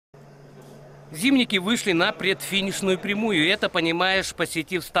Зимники вышли на предфинишную прямую. Это понимаешь,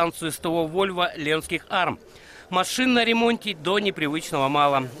 посетив станцию СТО «Вольво» Ленских АРМ. Машин на ремонте до непривычного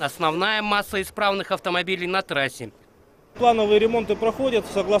мало. Основная масса исправных автомобилей на трассе. Плановые ремонты проходят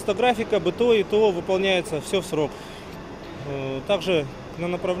согласно графика, БТО и ТО выполняется все в срок. Также на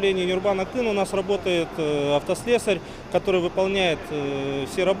направлении Нюрбана-Кын у нас работает автослесарь, который выполняет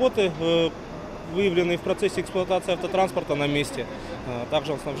все работы, выявленные в процессе эксплуатации автотранспорта на месте.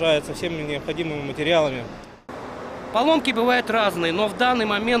 Также он снабжается всеми необходимыми материалами. Поломки бывают разные, но в данный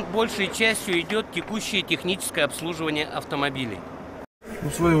момент большей частью идет текущее техническое обслуживание автомобилей.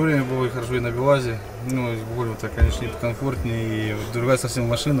 В свое время было хорошо и на БелАЗе. Ну, Вольво-то, конечно, комфортнее и другая совсем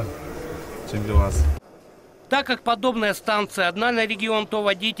машина, чем БелАЗ. Так как подобная станция одна на регион, то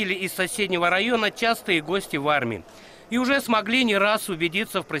водители из соседнего района частые гости в армии. И уже смогли не раз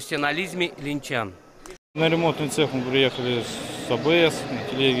убедиться в профессионализме ленчан. На ремонтный цех мы приехали с АБС на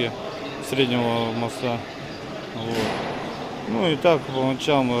телеге среднего моста. Вот. Ну и так по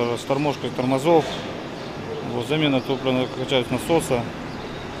ночам с торможкой тормозов, вот, замена топливно-качательного насоса.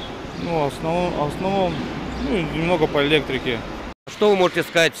 Ну, в основном ну, и немного по электрике. Что вы можете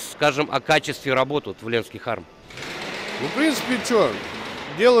сказать, скажем, о качестве работы в Ленских АРМ? Ну, в принципе, что,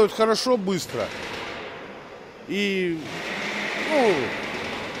 делают хорошо, быстро. И,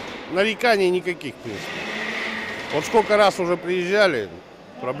 ну, нареканий никаких, в принципе. Вот сколько раз уже приезжали,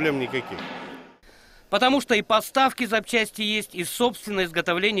 проблем никаких. Потому что и поставки запчасти есть, и собственное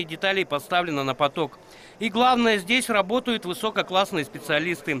изготовление деталей поставлено на поток. И главное, здесь работают высококлассные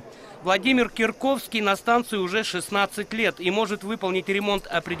специалисты. Владимир Кирковский на станции уже 16 лет и может выполнить ремонт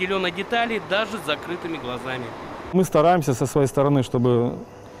определенной детали даже с закрытыми глазами. Мы стараемся со своей стороны, чтобы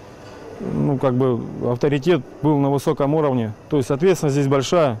авторитет был на высоком уровне. То есть ответственность здесь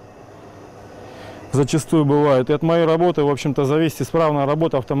большая. Зачастую бывает. И от моей работы, в общем-то, зависит исправная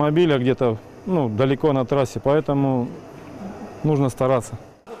работа автомобиля где-то далеко на трассе. Поэтому нужно стараться.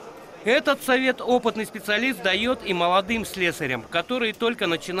 Этот совет опытный специалист дает и молодым слесарям, которые только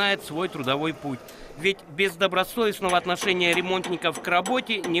начинают свой трудовой путь. Ведь без добросовестного отношения ремонтников к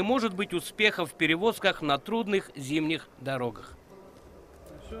работе не может быть успеха в перевозках на трудных зимних дорогах.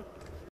 Все.